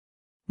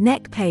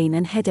Neck pain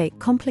and headache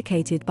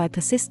complicated by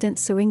persistent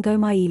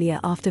syringomyelia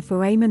after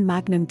foramen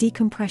magnum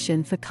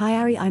decompression for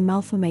Arnold-Chiari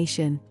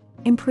malformation.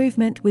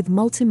 Improvement with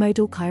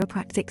multimodal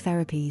chiropractic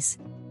therapies.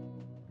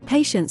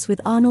 Patients with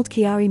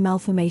Arnold-Chiari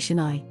Malformation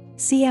I,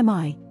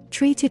 CMI,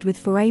 treated with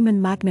foramen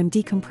magnum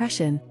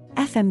decompression,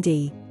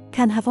 FMD,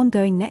 can have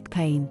ongoing neck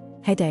pain,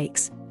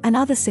 headaches, and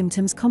other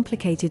symptoms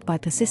complicated by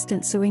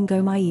persistent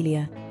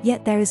syringomyelia,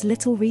 yet there is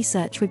little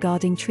research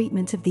regarding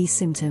treatment of these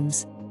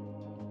symptoms.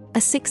 A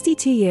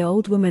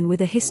 62-year-old woman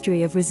with a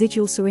history of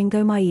residual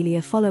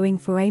syringomyelia following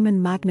foramen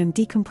magnum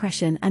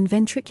decompression and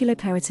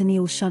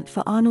ventriculoperitoneal shunt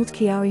for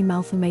Arnold-Chiari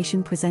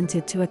malformation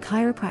presented to a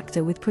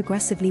chiropractor with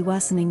progressively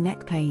worsening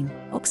neck pain,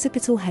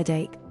 occipital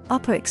headache,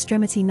 upper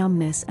extremity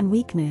numbness and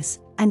weakness,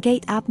 and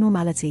gait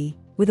abnormality,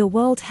 with a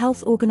World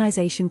Health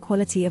Organization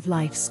quality of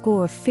life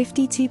score of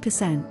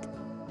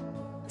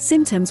 52%.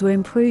 Symptoms were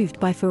improved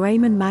by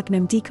foramen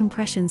magnum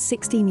decompression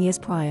 16 years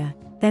prior,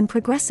 then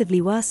progressively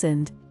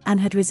worsened, and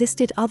had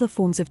resisted other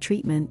forms of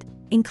treatment,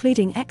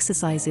 including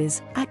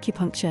exercises,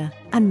 acupuncture,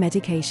 and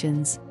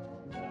medications.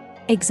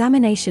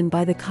 Examination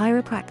by the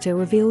chiropractor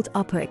revealed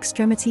upper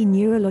extremity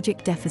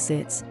neurologic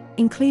deficits,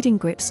 including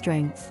grip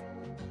strength.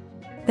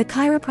 The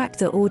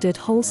chiropractor ordered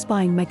whole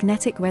spine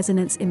magnetic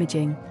resonance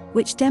imaging,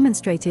 which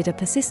demonstrated a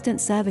persistent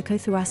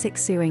cervico-thoracic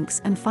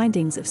syrinx and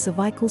findings of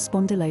cervical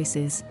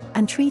spondylosis,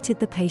 and treated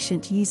the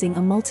patient using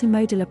a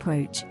multimodal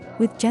approach,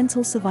 with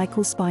gentle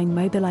cervical spine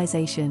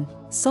mobilization,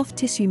 soft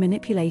tissue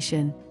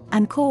manipulation,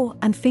 and core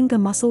and finger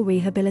muscle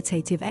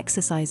rehabilitative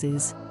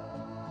exercises.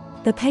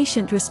 The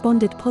patient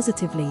responded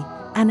positively,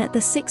 and at the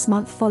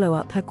 6-month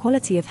follow-up her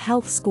quality of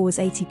health scores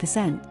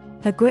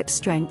 80%, her grip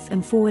strength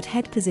and forward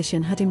head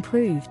position had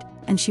improved,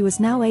 and she was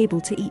now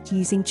able to eat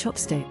using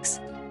chopsticks.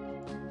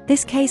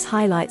 This case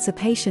highlights a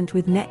patient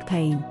with neck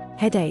pain,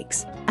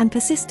 headaches, and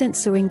persistent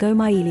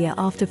syringomyelia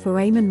after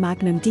foramen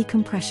magnum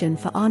decompression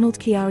for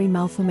Arnold-Chiari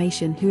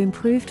malformation who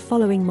improved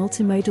following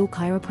multimodal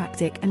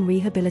chiropractic and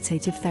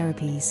rehabilitative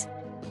therapies.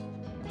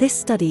 This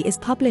study is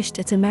published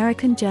at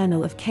American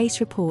Journal of Case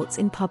Reports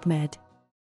in PubMed.